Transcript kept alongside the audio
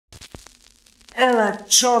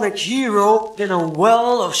electronic hero in a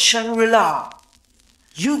world of Shangri-La.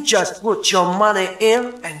 You just put your money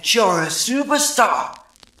in and you're a superstar.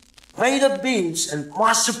 Made of beams and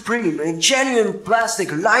more supreme and genuine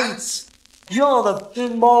plastic lights. You're the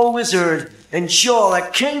pinball wizard and you're the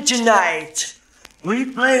king tonight.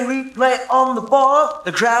 Replay, replay on the ball,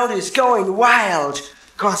 the crowd is going wild.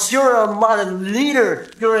 Cause you're a modern leader,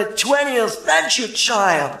 you're a 20th century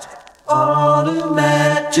child.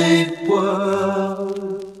 Automatic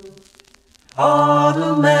world,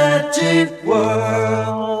 automatic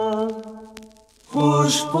world.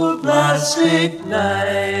 Push-pull plastic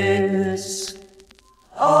lights,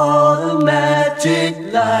 automatic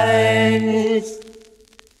lights.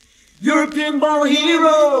 You're a pinball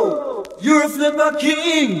hero, you're a flipper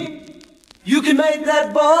king. You can make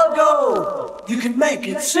that ball go, you can make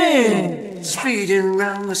it sing. Speeding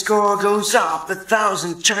round, the score goes up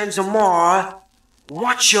 1,000 times or more.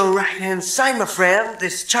 Watch your right hand side, my friend,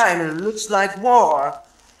 this time it looks like war.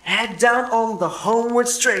 Head down on the homeward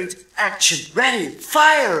straight, action ready,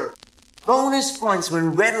 fire! Bonus points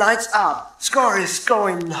when red lights up, score is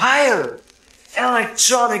going higher.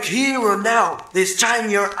 Electronic hero now, this time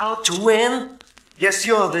you're out to win. Yes,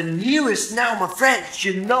 you're the newest now, my friend,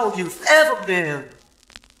 you know you've ever been.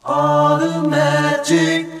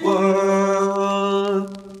 Automatic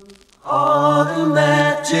world,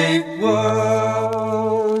 automatic world.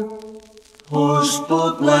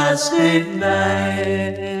 Push-pull plastic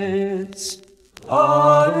lights,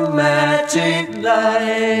 automatic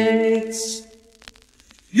lights.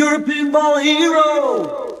 You're a pinball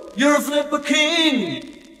hero, you're a flipper king.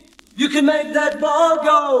 You can make that ball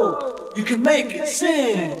go, you can make it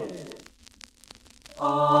sing.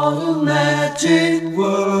 Automatic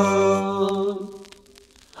world,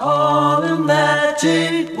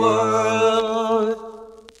 automatic world.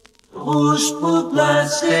 Push-pull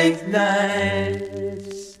plastic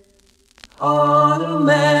lights,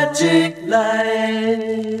 automatic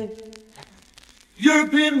light. You're a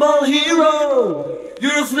pinball hero,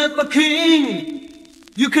 you're a flipper king.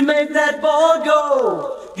 You can make that ball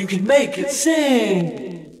go, you can make it sing.